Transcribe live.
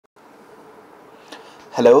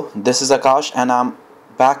Hello, this is Akash and I'm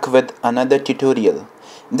back with another tutorial.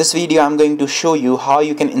 In this video I'm going to show you how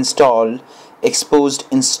you can install Xposed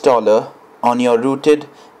installer on your rooted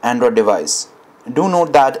Android device. Do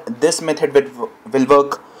note that this method will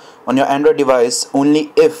work on your Android device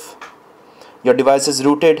only if your device is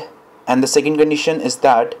rooted, and the second condition is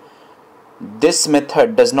that this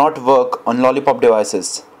method does not work on lollipop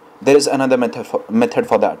devices. There is another method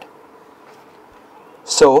for that.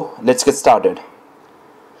 So let's get started.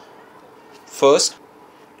 First,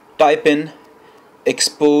 type in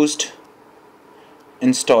Xposed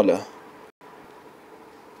installer.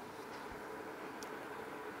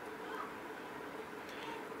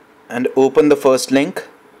 And open the first link.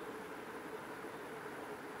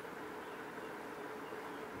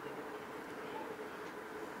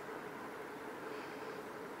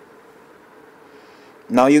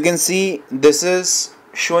 Now you can see this is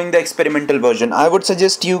showing the experimental version. I would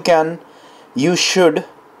suggest you should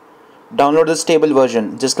download the stable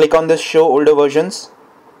version. Just click on this show older versions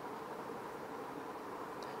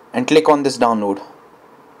and click on this download.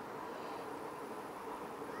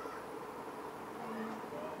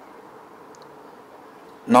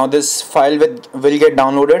 Now this file will get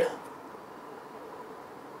downloaded.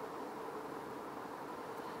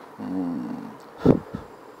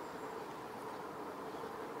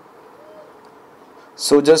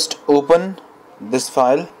 So just open this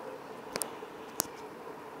file.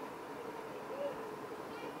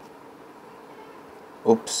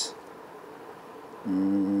 Oops.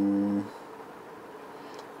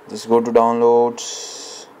 Just go to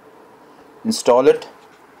downloads, install it.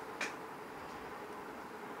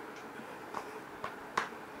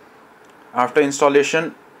 After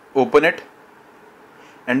installation, open it,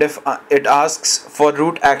 and if it asks for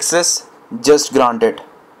root access, just grant it.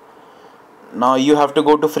 Now you have to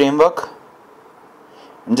go to framework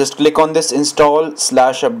and just click on this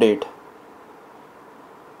install/update.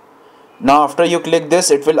 Now after you click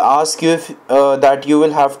this, it will ask you if that you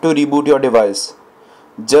will have to reboot your device.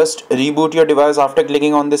 Just reboot your device after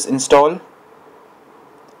clicking on this install,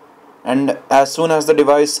 and as soon as the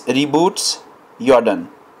device reboots, you are done.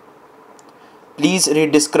 Please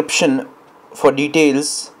read description for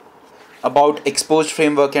details about Xposed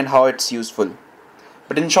framework and how it's useful.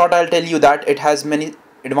 But in short, I'll tell you that it has many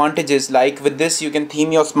advantages. Like with this, you can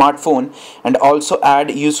theme your smartphone and also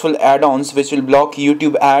add useful add-ons which will block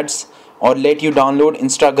YouTube ads or let you download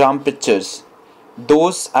Instagram pictures.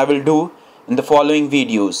 Those I will do in the following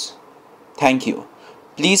videos. Thank you.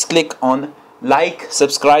 Please click on like,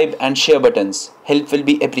 subscribe and share buttons. Help will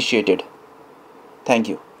be appreciated. Thank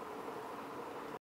you.